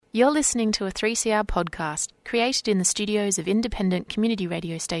You're listening to a 3CR podcast created in the studios of independent community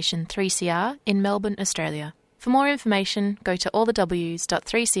radio station 3CR in Melbourne, Australia. For more information, go to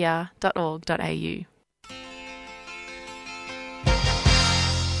allthews.3cr.org.au.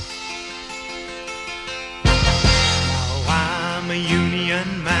 Now I'm a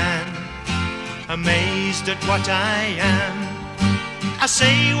union man, amazed at what I am. I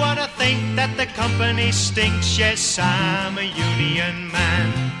say what I think, that the company stinks. Yes, I'm a union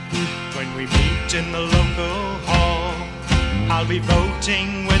man. When we meet in the local hall, I'll be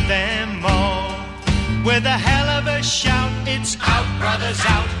voting with them all. With a hell of a shout, it's out, brothers,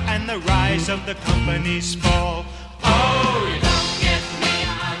 out, and the rise of the company's fall. Oh, you don't get me,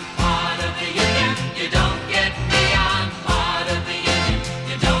 I'm part of the union. You don't get me, I'm part of the union.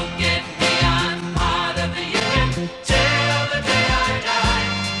 You don't get me, I'm part of the union. Till the day I die.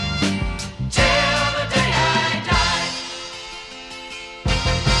 Till the day I die.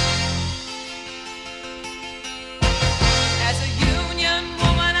 As a union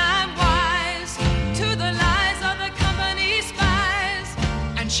woman, I'm wise to the lies of the company spies.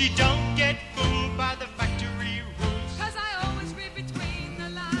 And she don't get fooled by the factory rules. 'Cause I always read between the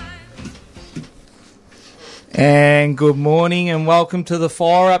lines. And good morning and welcome to the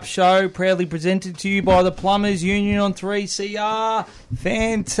Fire Up Show, proudly presented to you by the Plumbers Union on 3CR.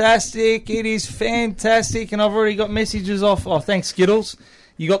 Fantastic, it is fantastic, and I've already got messages off. Oh, thanks, Skittles.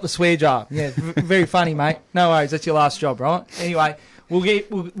 You got the swear jar. Yeah, very funny, mate. No worries, that's your last job, right? Anyway,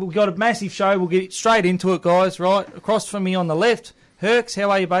 we've got a massive show. We'll get straight into it, guys, right? Across from me on the left, Herx,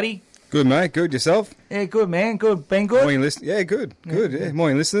 how are you, buddy? Good, mate. Good. Yourself? Yeah, good, man. Good. Been good? Morning, Yeah, good. Good. Yeah.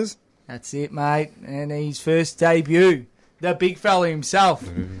 Morning, listeners. That's it, mate. And his first debut, the big fella himself.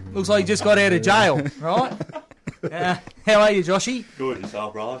 Looks like he just got out of jail, right? How are you, Joshy? Good,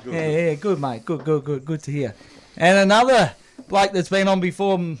 yourself, Raj. Good. Yeah, good, mate. Good to hear. And another bloke that's been on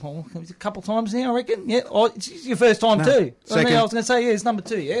before, a couple times now, I reckon. Yeah, it's your first time too. Second. I was going to say, yeah, it's number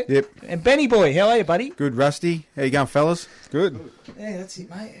 2, yeah? Yep. And Benny boy, how are you, buddy? Good, Rusty. How you going, fellas? Good. Yeah, that's it,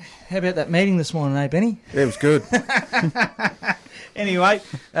 mate. How about that meeting this morning, eh, Benny? Yeah, it was good. Anyway,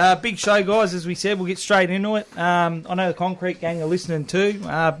 big show, guys. As we said, we'll get straight into it. I know the Concrete Gang are listening too.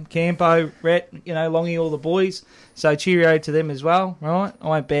 Campo, Rhett, Longy, all the boys. So cheerio to them as well, right? I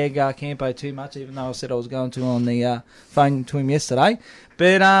won't bag Campo too much, even though I said I was going to on the phone to him yesterday.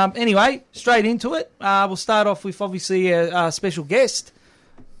 But anyway, straight into it. We'll start off with obviously our special guest,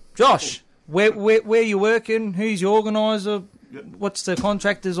 Josh. Where you working? Who's your organiser? What's the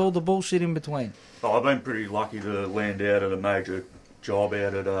contractors? All the bullshit in between. Oh, I've been pretty lucky to land out at a major job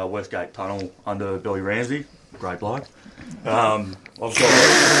out at Westgate Tunnel under Billy Ramsey. Great bloke. I've got...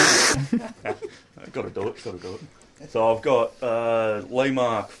 got to do it. So I've got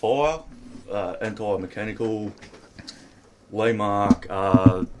Leemark Fire, anti-mechanical,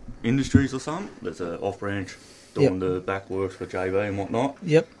 Leemark Industries or something. That's an off-branch doing the back works for JB and whatnot.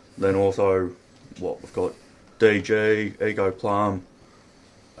 Yep. Then also, we've got DG, Eco Plum,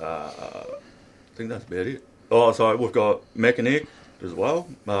 I think that's about it. Oh, sorry, we've got Mechanic as well.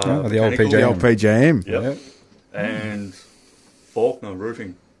 The old PJM. Yep. And Faulkner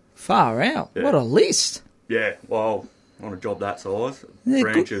Roofing. Far out. Yeah. What a list. Yeah, well, on a job that size, Yeah,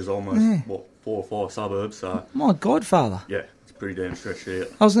 branches almost, 4 or 5 suburbs, so... My godfather. Yeah, it's pretty damn stretched out.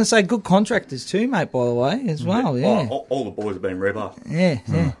 I was going to say good contractors too, mate, by the way, as well, yeah. All the boys have been Ripper. Yeah.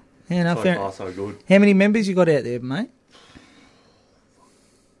 Yeah, no, So fair. far, so good. How many members you got out there, mate?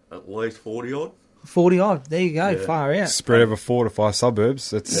 At least 40 odd. 40 odd. There you go. Yeah. Far out. Spread over 4 to 5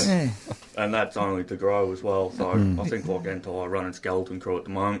 suburbs. That's Yeah. And that's only to grow as well. So I think like entire running skeleton crew at the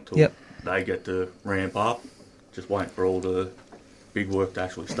moment till they get to ramp up. Just waiting for all the big work to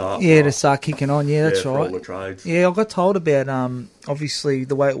actually start. Yeah, to start kicking on. Yeah, that's for right. all the trades. Yeah, I got told about obviously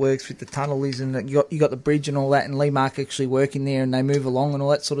the way it works with the tunnel is, and that you got the bridge and all that, and Leemark actually working there, and they move along and all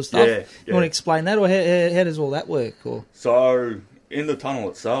that sort of stuff. Yeah, You want to explain that, or how does all that work? Or So in the tunnel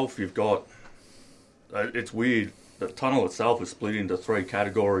itself, you've got. It's weird. The tunnel itself is split into 3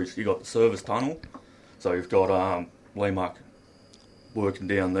 categories. You got the service tunnel, so you've got Leemark working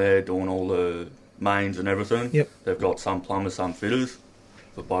down there, doing all the mains and everything. Yep. They've got some plumbers, some fitters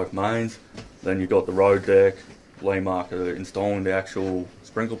for both mains. Then you've got the road deck. Leemark are installing the actual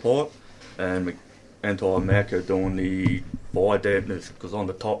sprinkler pipe, and Anti-Mech are doing the fire dampness, because on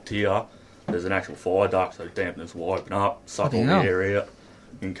the top tier there's an actual fire duct, so dampness will open up, suck all the air out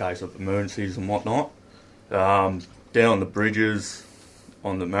in case of emergencies and whatnot. Down the bridges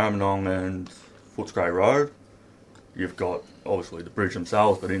on the Maribyrnong and Footscray Road, you've got obviously the bridge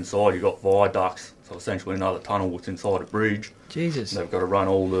themselves, but inside you've got viaducts, so essentially another tunnel what's inside a bridge. Jesus. And they've got to run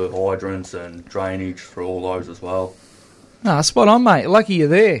all the hydrants and drainage for all those as well. No, spot on, mate. Lucky you're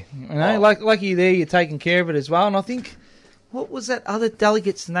there. You know, Oh. lucky you're there. You're taking care of it as well. And I think, what was that other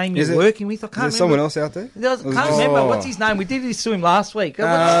delegate's name you're working with? I can't Is remember. there someone else out there? Can't remember. What's his name? We did this to him last week.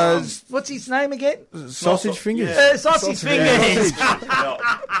 What's his name again? Sausage fingers. Sausage Fingers.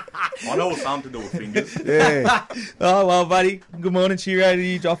 I know it's something to do with fingers. Yeah. Oh, well, buddy. Good morning, cheerio to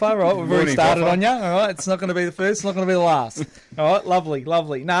you, Joffa. Right, we've already Morning, started Joffa. on you. All right, it's not going to be the first, it's not going to be the last. All right, lovely.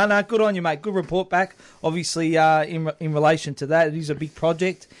 No, good on you, mate. Good report back. Obviously, in relation to that, it is a big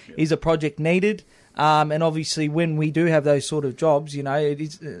project. It is a project needed. And obviously, when we do have those sort of jobs, you know,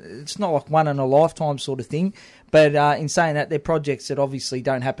 it's not like one in a lifetime sort of thing. But in saying that, they're projects that obviously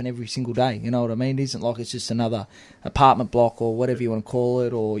don't happen every single day. You know what I mean? It isn't like it's just another apartment block or whatever you want to call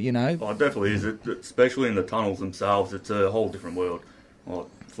it, or, you know. Oh, it definitely is. Especially in the tunnels themselves, it's a whole different world. Like,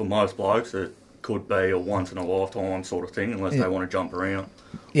 for most blokes, it could be a once-in-a-lifetime sort of thing, unless they want to jump around,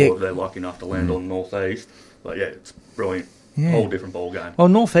 or if they're lucky enough to land on the northeast. But yeah, it's brilliant. Yeah. Whole different ball game. Well,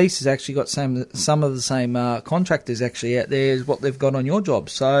 North East has actually got some of the same contractors actually out there as what they've got on your job.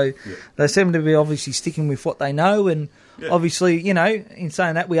 So they seem to be obviously sticking with what they know. And obviously, you know, in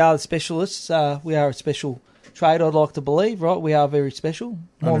saying that, we are the specialists. We are a special trade, I'd like to believe, right? We are very special.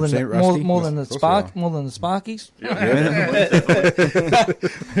 More than the Sparkies.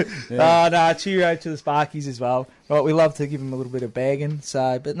 No, cheerio to the Sparkies as well. Right, we love to give them a little bit of bagging.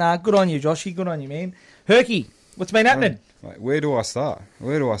 So, but good on you, Joshy. Good on you, man. Herky, what's been happening? Mate, where do I start?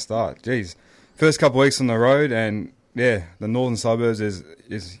 Jeez. First couple of weeks on the road, and yeah, the Northern Suburbs is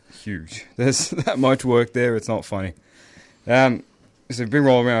huge. There's that much work there, it's not funny. So I've been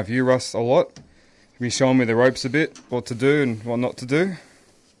rolling around with you, Russ, a lot. You've been showing me the ropes a bit, what to do and what not to do.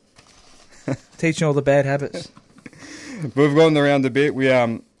 Teaching all the bad habits. But we've gone around a bit.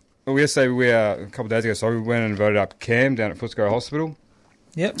 A couple of days ago, we went and voted up Cam down at Footscray Hospital.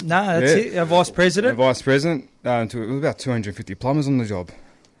 Yep, that's it. Our vice president. It was about 250 plumbers on the job.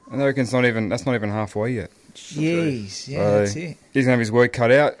 And I reckon that's not even halfway yet. Jeez, yeah, So that's it. He's going to have his work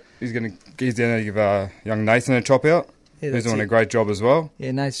cut out. He's going to give young Nathan a chop out. Yeah, He's that's doing it. a great job as well.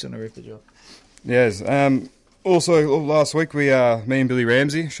 Yeah, Nate's doing a ripper job. Yes. Also, last week, me and Billy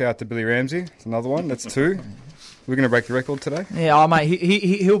Ramsey, shout out to Billy Ramsey. It's another one. That's two. We're going to break the record today. Yeah, mate,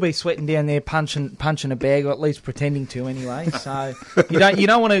 he'll be sweating down there punching a bag, or at least pretending to anyway. So you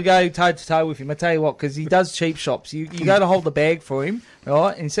don't want to go toe to toe with him. I tell you what, because he does cheap shops. You go to hold the bag for him,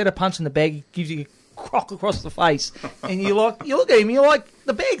 right? Instead of punching the bag, he gives you a crock across the face, and you look at him, you're like,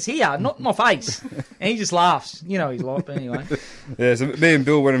 the bag's here, not my face, and he just laughs. You know he's like, but anyway. Yeah. So me and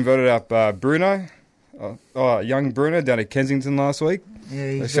Bill went and voted up Bruno, young Bruno down at Kensington last week.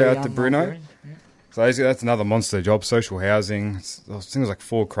 Yeah, he's Shout very out to young, Bruno. Bruno. So that's another monster job, social housing. I think there's like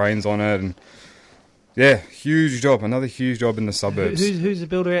 4 cranes on it, and yeah, huge job. Another huge job in the suburbs. Who's the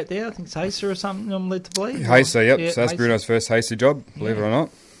builder out there? I think it's Haser or something, I'm led to believe. Haser, yep. Yeah, So that's Haser. Bruno's first Haser job, believe it or not.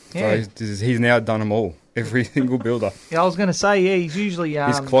 Yeah. So he's now done them all, every single builder. Yeah, I was going to say, yeah, he's usually...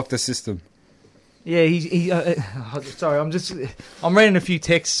 He's clocked the system. Yeah, sorry, I'm reading a few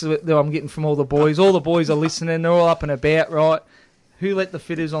texts that I'm getting from all the boys. All the boys are listening, they're all up and about, right? Who let the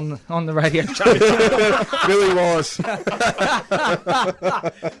fitters on the radio show? Billy was.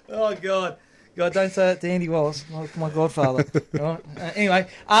 Oh, God, don't say that to Andy Wallace, my godfather. Right? Anyway,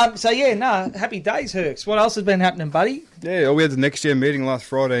 happy days, Hercs. What else has been happening, buddy? Yeah, we had the next year meeting last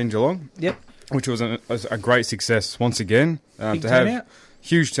Friday in Geelong. Yep. Which was a great success once again. Big to turnout? have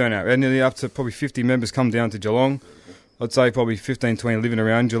huge turnout. We had nearly up to probably 50 members come down to Geelong. I'd say probably 15, 20 living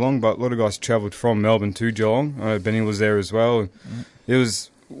around Geelong, but a lot of guys travelled from Melbourne to Geelong. I know Benny was there as well. It was,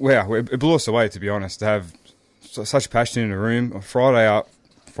 wow, it blew us away, to be honest, to have such passion in the room. Friday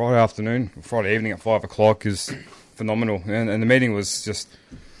evening at 5 o'clock is phenomenal. And the meeting was just,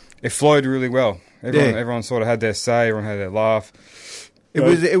 it flowed really well. Everyone sort of had their say, everyone had their laugh.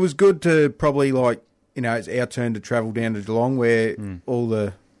 It was good to probably, it's our turn to travel down to Geelong, where all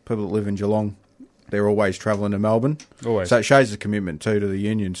the people that live in Geelong, they're always travelling to Melbourne. Always. So it shows the commitment too to the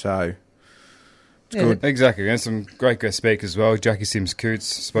union. So it's good. Exactly. And some great guest speakers as well. Jackie Sims-Coots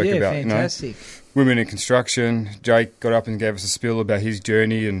spoke about fantastic. Women in construction. Jake got up and gave us a spiel about his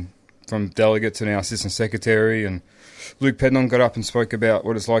journey and from delegate to now assistant secretary, and Luke Pednon got up and spoke about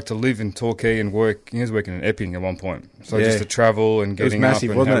what it's like to live in Torquay and work. He was working in Epping at one point. So just to travel and getting massive,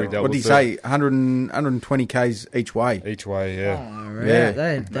 up and wasn't how it? he dealt What did with he say? 120 K's each way. Each way, yeah. Oh, right. Yeah.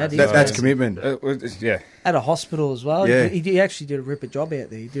 That's commitment. Yeah. At a hospital as well. Yeah. He actually did a ripper job out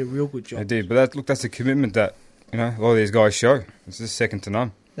there. He did a real good job. I did. But that's a commitment that, a lot of these guys show. It's just second to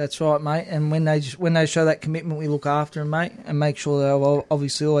none. That's right, mate. And when they show that commitment, we look after them, mate, and make sure they've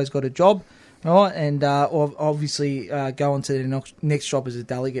obviously always got a job. right? And obviously go on to the next job as a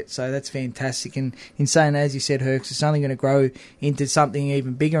delegate. So that's fantastic. And in saying, as you said, Herx, it's only going to grow into something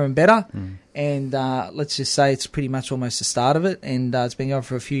even bigger and better. And let's just say it's pretty much almost the start of it. And it's been going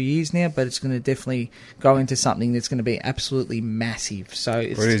for a few years now, but it's going to definitely go into something that's going to be absolutely massive. So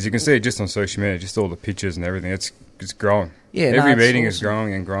it's, Well, it is. You can see it just on social media, just all the pictures and everything. It's growing. Yeah, Every it's meeting is awesome.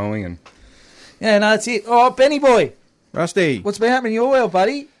 growing and growing. And Yeah, no, that's it. Oh, Benny boy, Rusty. what's been happening in your world,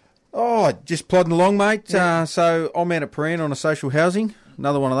 buddy? Oh, just plodding along, mate. Yeah. So I'm out at Prahan on a social housing,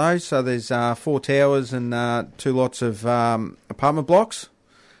 another one of those. So there's 4 towers and 2 lots of apartment blocks.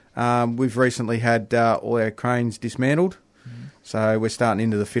 We've recently had all our cranes dismantled, so we're starting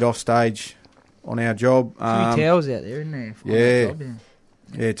into the fit-off stage on our job. A few towers out there, isn't there? for yeah. that job,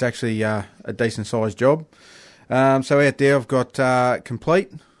 Yeah, it's actually a decent-sized job. So out there I've got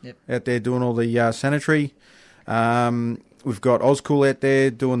Complete Yep. out there doing all the sanitary. We've got Oscool out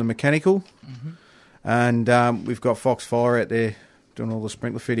there doing the mechanical. And we've got Foxfire out there doing all the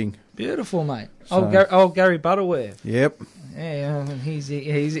sprinkler fitting. Beautiful, mate. So- Old Gary Butterworth. Yep. Yeah, he's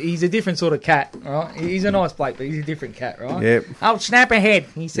a different sort of cat, right? He's a nice bloke, but he's a different cat, right? Yep. Oh, snap ahead,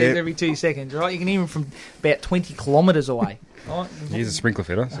 he says Yep. every 2 seconds, right? You can hear him from about 20 kilometres away. Right? he's a sprinkler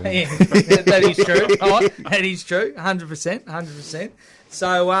fitter. So. Yeah, that is true. Right? That is true. 100%.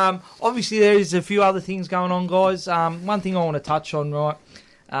 So obviously there is a few other things going on, guys. One thing I want to touch on, right?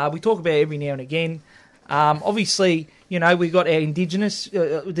 We talk about it every now and again. Obviously, you know, we've got our indigenous.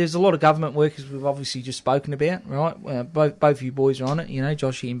 There's a lot of government workers we've obviously just spoken about, right? Both of you boys are on it, you know,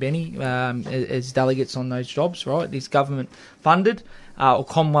 Joshy and Benny, as delegates on those jobs, right? It's government funded, or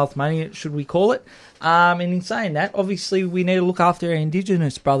Commonwealth money, should we call it? And in saying that, obviously we need to look after our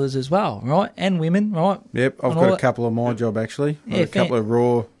indigenous brothers as well, right? And women, right? Yep. I've And all got a that. couple of my job, actually. I've Yeah, got a couple of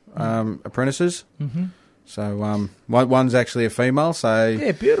raw apprentices. So one's actually a female, so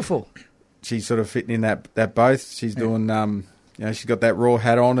Yeah, beautiful. she's sort of fitting in that both. She's doing, you know, she's got that raw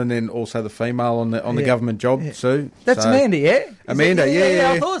hat on, and then also the female on the Yeah. government job Yeah. too. That's So- Amanda, yeah? Is Amanda, it?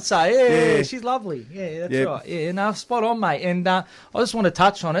 yeah. I thought so. Yeah, Yeah. she's lovely. Yeah, that's Yep. right. Yeah, no, spot on, mate. And I just want to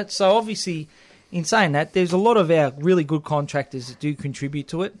touch on it. So obviously, in saying that, there's a lot of our really good contractors that do contribute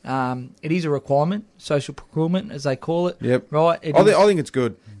to it. It is a requirement, social procurement, as they call it. Yep. Right? I think it's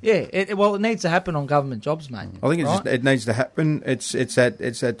good. Yeah, it needs to happen on government jobs, mate. I think right? it needs to happen. It's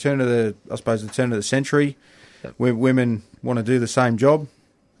that turn of the turn of the century, where women want to do the same job,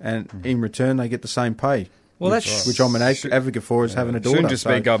 and in return they get the same pay. Well, which I'm an advocate for, is having a daughter. Shouldn't just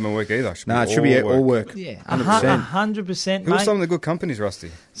be government work either. No, it should be all work. Yeah, 100%. 100%, Who are mate. some of the good companies,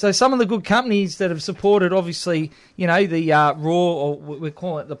 Rusty? So some of the good companies that have supported, obviously, you know, the raw, or we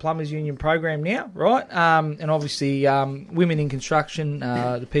call it the Plumbers Union program now, right? And obviously, women in construction,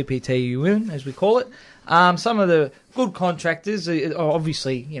 the PPTEU women, as we call it. Some of the good contractors are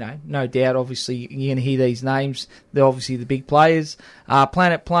obviously, you know, no doubt, obviously, you're going to hear these names. They're obviously the big players.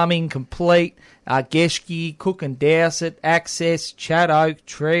 Planet Plumbing, Complete, Geschke, Cook and Dowsett, Access, Chat Oak,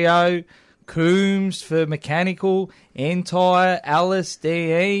 Trio, Coombs for mechanical, Entire, Alice,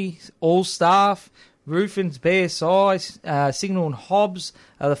 DE, All Staff, Roofing's BSI, Signal and Hobbs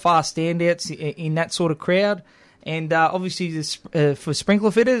are the fast standouts in that sort of crowd. And obviously for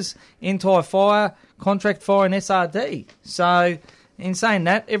sprinkler fitters, Entire Fire, Contract Fire and SRD. So in saying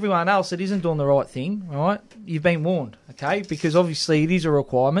that, everyone else that isn't doing the right thing, right, you've been warned, okay? Because obviously it is a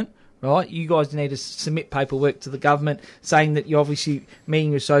requirement. Right, you guys need to submit paperwork to the government saying that you're obviously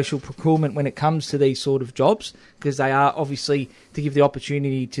meeting your social procurement when it comes to these sort of jobs, because they are obviously to give the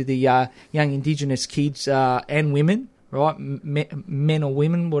opportunity to the young Indigenous kids and women, right, men or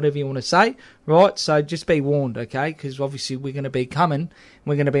women, whatever you want to say, right. So just be warned, okay, because obviously we're going to be coming,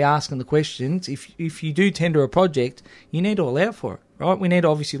 we're going to be asking the questions. If you do tender a project, you need to allow for it, right. We need to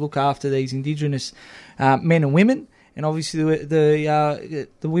obviously look after these Indigenous men and women. And obviously the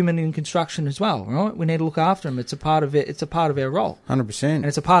women in construction as well, right? We need to look after them. It's a part of it. It's a part of our role, 100%. and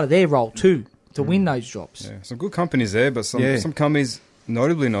it's a part of their role too to win those jobs. Yeah, some good companies there, but some companies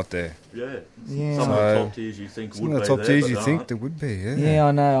notably not there. Yeah. Yeah. Some of the top tiers you think Some would of be the top there, tiers but you they think aren't. there would be, yeah. Yeah,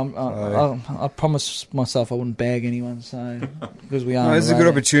 I know. I promised myself I wouldn't bag anyone, so because we are. No, this is a good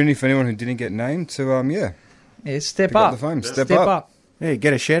opportunity for anyone who didn't get named to, Yeah, step pick up up. the phone. Step Step up. up. Yeah,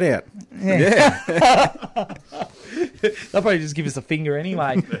 get a shout out. Yeah. They'll probably just give us a finger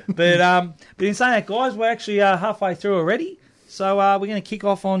anyway. But in saying that, guys, we're actually halfway through already. So we're going to kick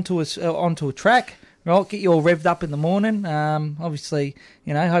off onto a track. Right, get you all revved up in the morning. Obviously,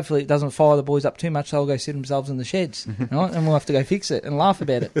 you know, hopefully it doesn't fire the boys up too much. They'll go sit themselves in the sheds, right? And we'll have to go fix it and laugh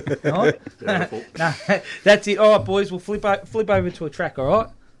about it. Right? No, that's it. All right, boys, we'll flip over to a track. All right.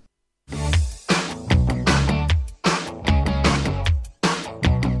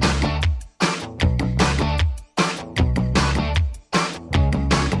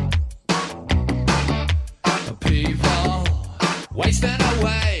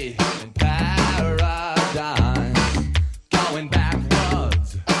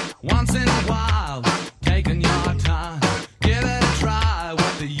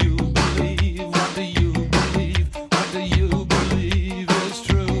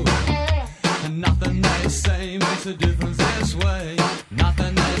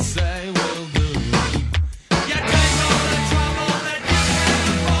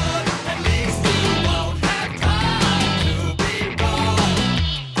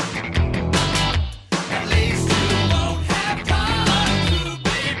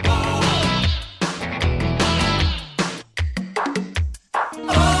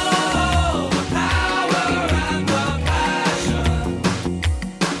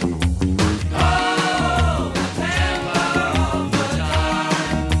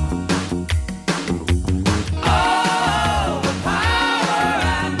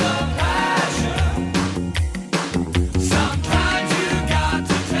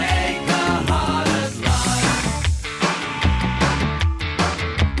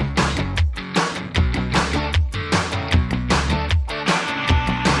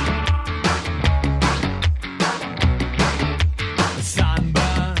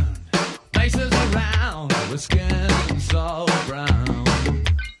 skin's all brown.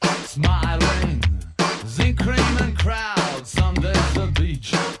 Smiling, zinc cream and crowd. Some days the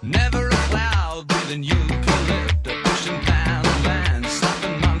beach, never a cloud. Breathing eucalyptus, pushing pan and land.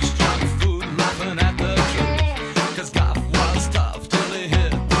 Slapping monks, junk food, laughing at the truth. 'Cause golf was tough till he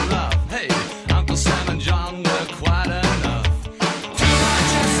hit the rough. Hey, Uncle Sam and John were quite enough. Too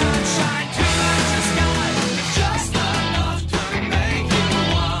much of sunshine, too much of sky. Just enough to make you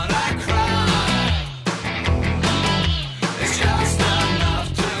wanna cry. It's just enough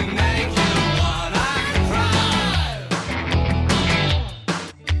to make you wanna cry.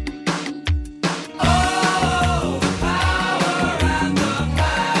 Oh, the power and the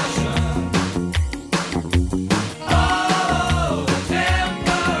passion. Oh, the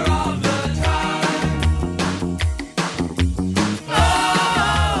temper of the time.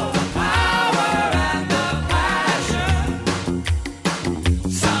 Oh, the power and the passion.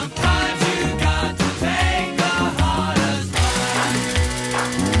 Sometimes you got to take the hardest line.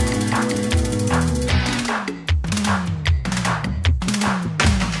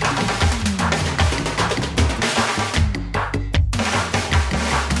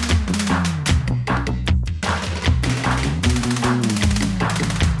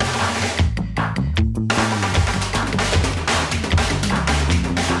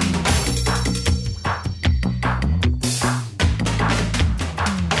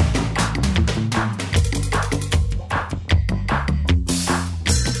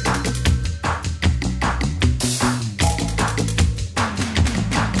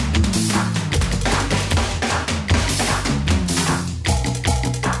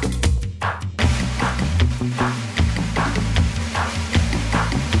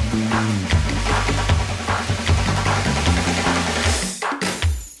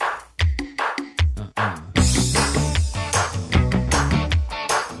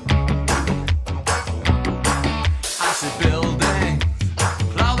 I see buildings,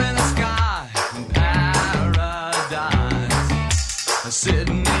 cloud in the sky, in paradise.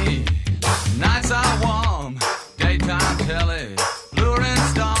 Sydney, nights are warm, daytime telly, luring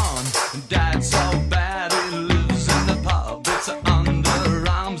storm. Dad's so bad he lives in the pub. It's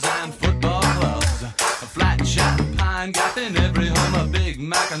underarms and football clubs. A flat champagne got in every home, a Big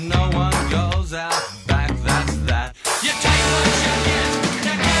Mac, and no one goes out back. That's that. You take what you get,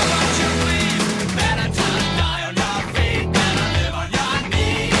 you get what you please. Better to die on your feet than to live on your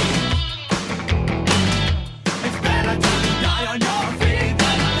knees. It's better to die on your feet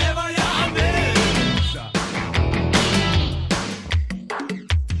than to live on your knees.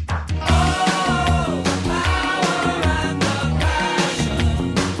 Oh, the power and the passion.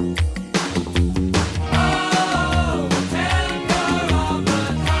 Oh, the temper of the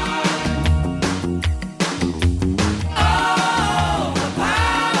time. Oh, the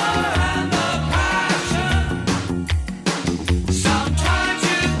power and the passion. Sometimes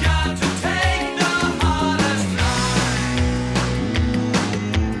you got to take the hardest line.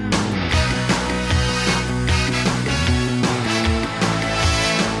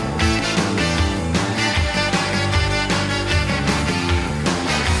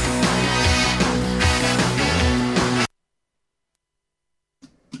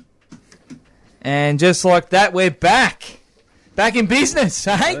 And just like that, we're back. Back in business,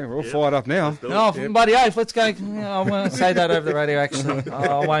 Hey, eh? we're all fired up now. Oh, bloody oath, let's go. Yeah, I want to say that over the radio, actually.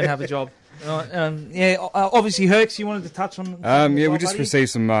 I won't have a job. Obviously, Herx, you wanted to touch on... Yeah, we well, just buddy?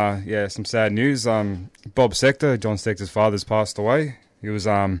 received some sad news. Bob Sector, John Sector's father's passed away. He was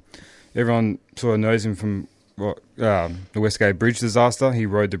everyone sort of knows him from the Westgate Bridge disaster. He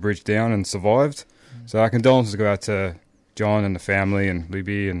rode the bridge down and survived. So our condolences go out to John and the family and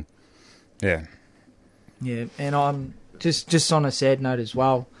Libby and yeah. Yeah, and just on a sad note as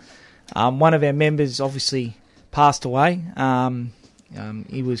well, one of our members obviously passed away.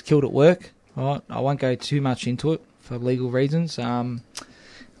 He was killed at work. Right? I won't go too much into it for legal reasons.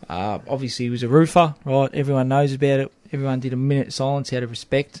 Obviously, he was a roofer. Right? Everyone knows about it. Everyone did a minute silence out of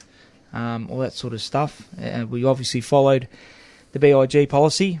respect, all that sort of stuff. We obviously followed the BIG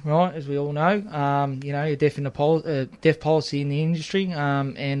policy, right, as we all know, a deaf policy in the industry,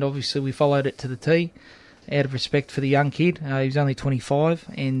 and obviously we followed it to the T out of respect for the young kid. He was only 25,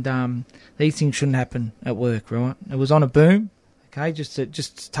 and these things shouldn't happen at work, right? It was on a boom, okay, just to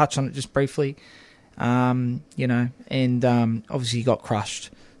touch on it just briefly, and obviously he got crushed.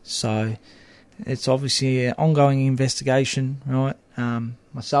 So it's obviously an ongoing investigation, right?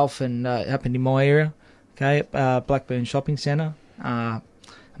 Myself and it happened in my area, okay, Blackburn Shopping Centre, a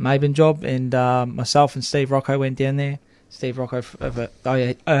Maben job, and myself and Steve Rocco went down there. Steve Rocco of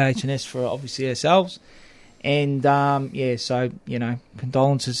OH&S for obviously ourselves, and so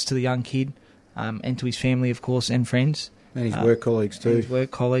condolences to the young kid. and to his family, of course, and friends. And his work colleagues too. His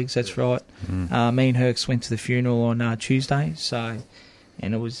work colleagues, that's right. Me and Herx went to the funeral on Tuesday,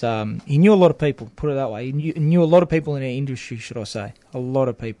 and it was he knew a lot of people. Put it that way, he knew a lot of people in our industry, should I say? A lot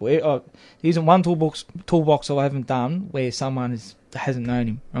of people. There isn't one toolbox I haven't done where someone hasn't known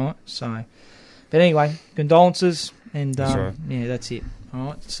him, right? So, but anyway, condolences, and right. yeah, that's it. All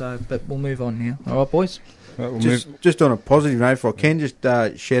right. So, but we'll move on now. All right, boys. Just on a positive note, if I can, just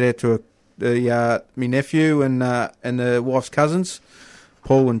shout out to my nephew and the wife's cousins,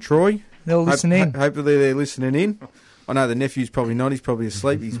 Paul and Troy. They'll listen in. Hopefully they're listening in. I know the nephew's probably not. He's probably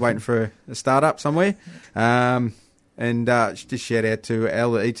asleep. He's waiting for a start-up somewhere. And just shout out to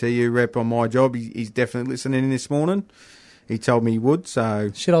Al, the ETU rep on my job. He's definitely listening in this morning. He told me he would,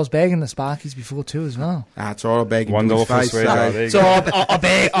 so... Shit, I was bagging the Sparkies before too as well. That's all right, I bag him to his face. So I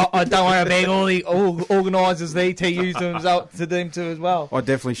bag, I don't worry, I bag all the organisers, the ETUs to them too as well. I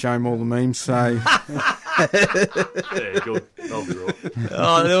definitely show him all the memes, so... Yeah, good. That'll be right.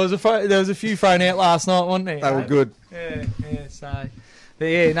 Oh, there was a few thrown out last night, wasn't there? They were good. Yeah, so... But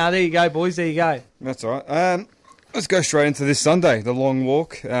yeah, no, there you go, boys, there you go. That's all right. Let's go straight into this Sunday, the Long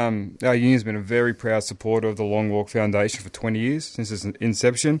Walk. Our union's been a very proud supporter of the Long Walk Foundation for 20 years, since its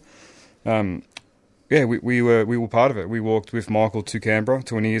inception. We were part of it. We walked with Michael to Canberra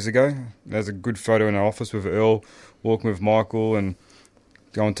 20 years ago. There's a good photo in our office with Earl walking with Michael and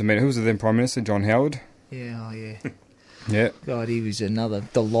going to meet, who was the then Prime Minister, John Howard? Yeah, oh yeah. Yeah. God, he was another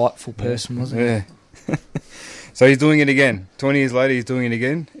delightful person, wasn't he? Yeah. So he's doing it again. 20 years later, he's doing it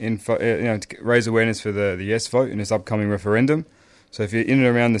again to raise awareness for the yes vote in this upcoming referendum. So if you're in and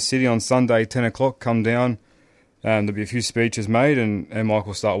around the city on Sunday, 10 o'clock, come down. There'll be a few speeches made, and Mike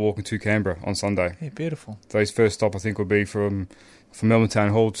will start walking to Canberra on Sunday. Yeah, beautiful. So his first stop, I think, will be from Melbourne Town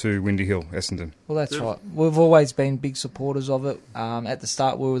Hall to Windy Hill, Essendon. Well, that's right. We've always been big supporters of it. At the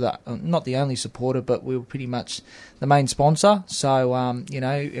start, we were not the only supporter, but we were pretty much the main sponsor. So,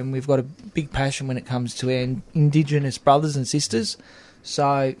 and we've got a big passion when it comes to our indigenous brothers and sisters.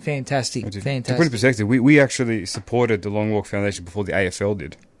 So, fantastic. To put in perspective, we actually supported the Long Walk Foundation before the AFL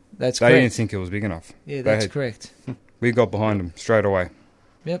did. That's correct. They didn't think it was big enough. Yeah, that's correct. We got behind them straight away.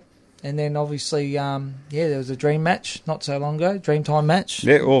 Yep. And then obviously, there was a dream match not so long ago, Dreamtime match.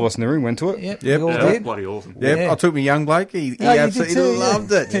 Yeah, all of us in the room went to it. Yep, Yep. we all That's did. bloody awesome. Yep. Yeah. I took my young bloke. He absolutely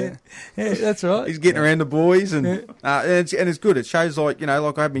loved it. Yeah, that's right. He's getting around the boys, and it's good. It shows like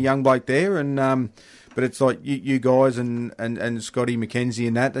I had my young bloke there, and but it's like you guys and Scotty McKenzie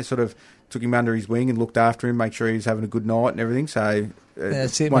and that, they sort of took him under his wing and looked after him, make sure he was having a good night and everything. So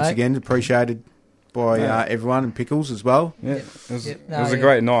that's it, once mate. again, appreciated by everyone, and Pickles as well. Yeah, Yep. It was a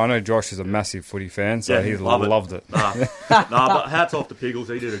great night. I know Josh is a massive footy fan, so he loved it. But hats off to Pickles.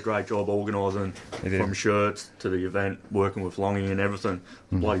 He did a great job organising from shirts to the event, working with Longy and everything.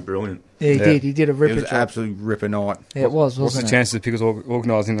 Bloody brilliant. Yeah, he did. He did a ripper It was job. an absolute ripper night. Yeah, it was, What's wasn't the it? chances of Pickles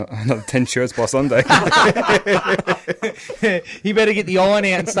organising another 10 shirts by Sunday? He better get the iron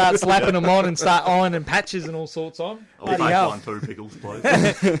out and start slapping them on and start ironing patches and all sorts on. I'll Bloody take hell. one too, Pickles, please.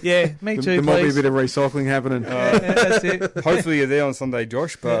 Yeah, me too, There might be a please. bit of recycling happening. That's it. Hopefully you're there on Sunday,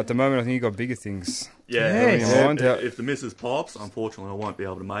 Josh, but at the moment I think you've got bigger things. Yes. in mind. If the missus pops, unfortunately I won't be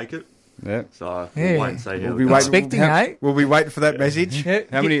able to make it. Yeah. So Yeah. we'll wait and see how We'll it be goes. Expecting, eh? We'll be waiting for that message. Yeah,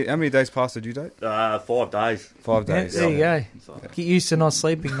 How many days past the due date? 5 days. 5 Yeah, days. there you go. So, Get used to not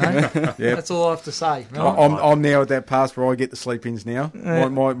sleeping, mate. That's all I have to say. Right? I'm now at that pass where I get the sleep-ins now.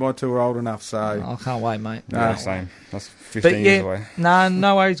 My two are old enough, so... I can't wait, mate. Yeah, same. That's 15 But years away.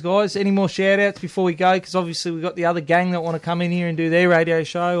 no worries, guys. Any more shout-outs before we go? Because obviously we've got the other gang that want to come in here and do their radio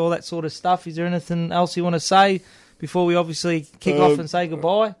show, all that sort of stuff. Is there anything else you want to say before we obviously kick off and say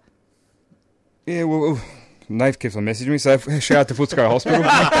goodbye? Yeah, well, Nave keeps on messaging me, so shout out to Footscray Hospital.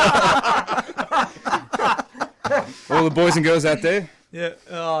 All the boys and girls out there. Yeah.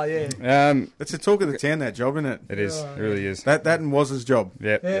 Oh, yeah. It's the talk of the town, that job, isn't it? It is. It really is. That and Waz's job.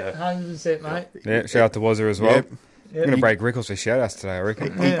 Yep. Yeah, 100%, mate. Yeah, shout out to Wazzer as well. Yep. We're going to break records for shout-outs today, I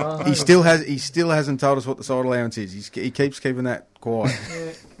reckon. Yeah, He still hasn't told us what the side allowance is. He keeps keeping that quiet.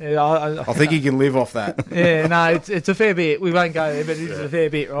 I think he can live off that. Yeah, no, it's a fair bit. We won't go there, but it is a fair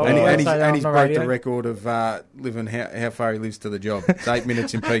bit, right? And he's broke the record of living how far he lives to the job. It's 8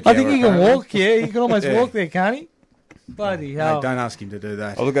 minutes in peak hour. I think he can apparently. walk, yeah. He can almost Yeah. walk there, can't he? Bloody hell. Mate, don't ask him to do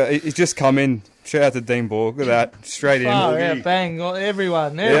that. Oh, look, he's just come in. Shout out to Dean Borg. Look at that. Straight in. Oh, yeah, bang.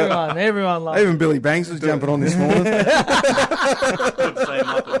 Everyone loves Even Billy Banks was jumping on this morning.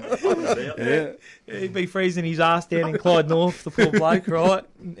 Yeah. He'd be freezing his ass down in Clyde North, the poor bloke, right?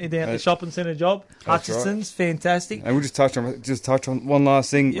 Down at the shopping centre job. That's Hutchinson's, fantastic. And we'll just touch on one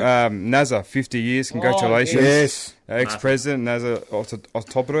last thing. Nazza, 50 years. Congratulations. Yes. Ex-president Nazza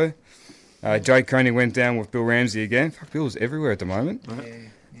Otopere. Jake Coney went down with Bill Ramsey again. Fuck, Bill's everywhere at the moment.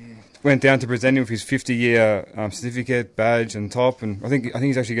 Went down to present him with his 50-year certificate, badge and top, and I think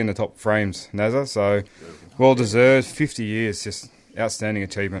he's actually getting the top frames, Nazza, so well deserved. 50 years, just outstanding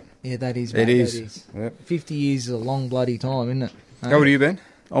achievement. Yeah, that is, It mate, is. that is. Yep. 50 years is a long bloody time, isn't it? How old are you, Ben?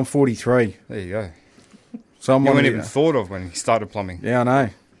 I'm 43. There you go. So I'm You one weren't of even the- thought of when he started plumbing. Yeah, I know.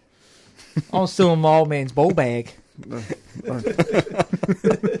 I'm still in my old man's ball bag.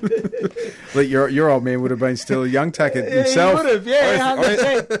 But your old man would have been still a young tacker himself. He would have, yeah,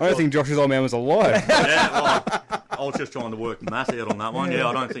 100%. I don't think Josh's old man was alive. Yeah, well, I was just trying to work the math out on that one. Yeah,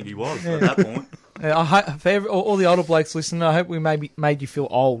 I don't think he was at that point. I hope for all the older blokes listening, I hope we made you feel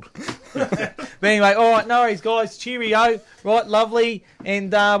old. But anyway, all right, no worries, guys. Cheerio. Right, lovely.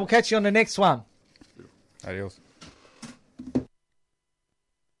 And we'll catch you on the next one. Adios.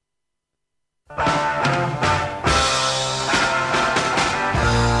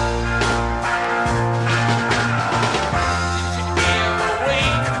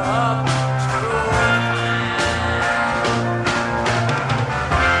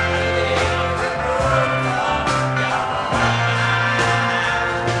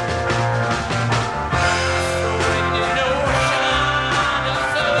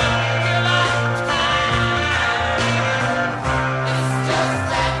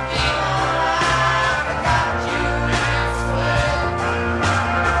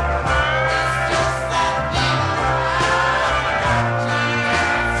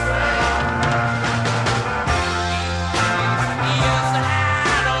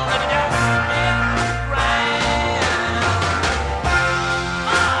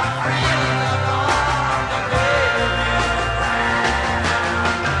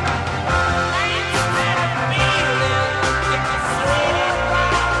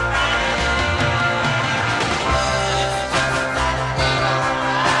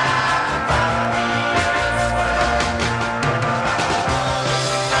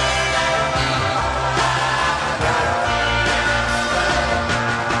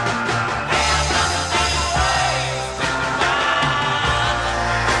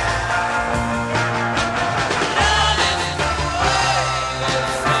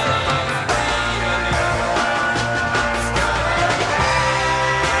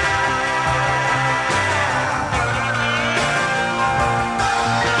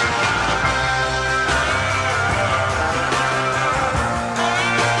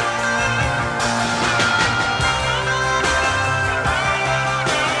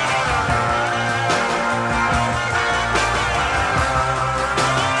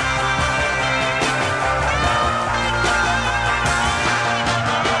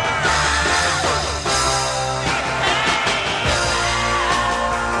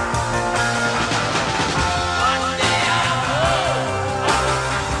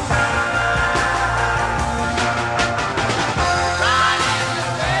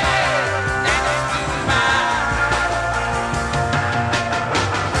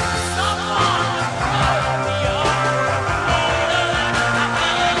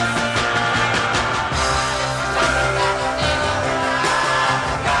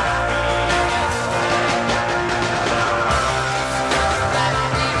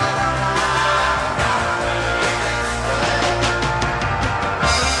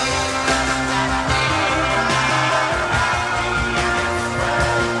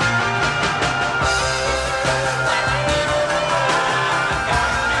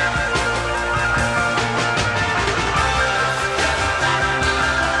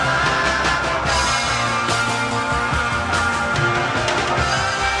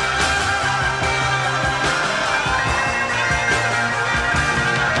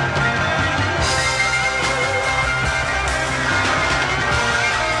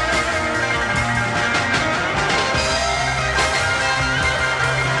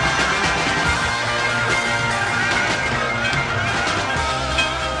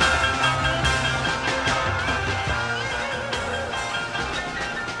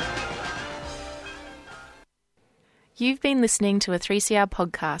 You've been listening to a 3CR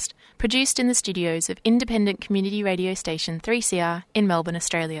podcast produced in the studios of independent community radio station 3CR in Melbourne,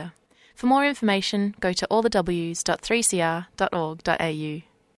 Australia. For more information, go to allthews.3cr.org.au.